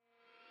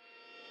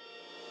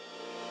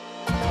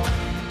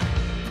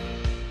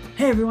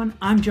Hey everyone,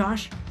 I'm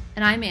Josh.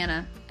 And I'm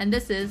Anna, and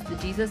this is the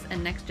Jesus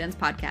and Next Gens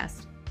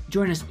podcast.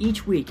 Join us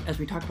each week as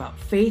we talk about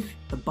faith,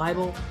 the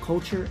Bible,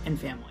 culture, and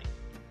family.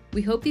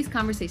 We hope these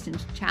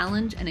conversations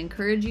challenge and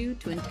encourage you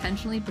to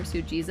intentionally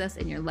pursue Jesus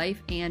in your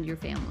life and your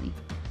family.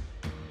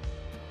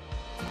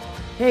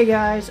 Hey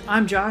guys,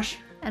 I'm Josh.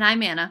 And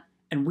I'm Anna.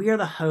 And we are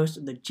the hosts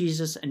of the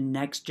Jesus and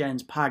Next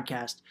Gens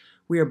podcast.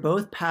 We are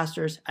both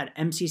pastors at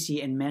MCC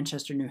in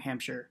Manchester, New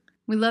Hampshire.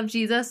 We love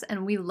Jesus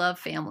and we love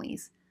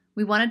families.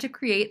 We wanted to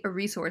create a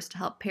resource to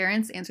help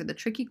parents answer the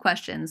tricky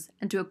questions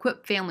and to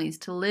equip families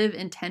to live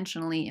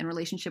intentionally in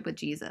relationship with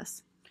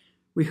Jesus.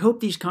 We hope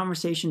these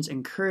conversations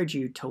encourage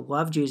you to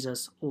love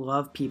Jesus,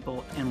 love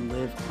people, and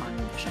live on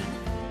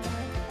mission.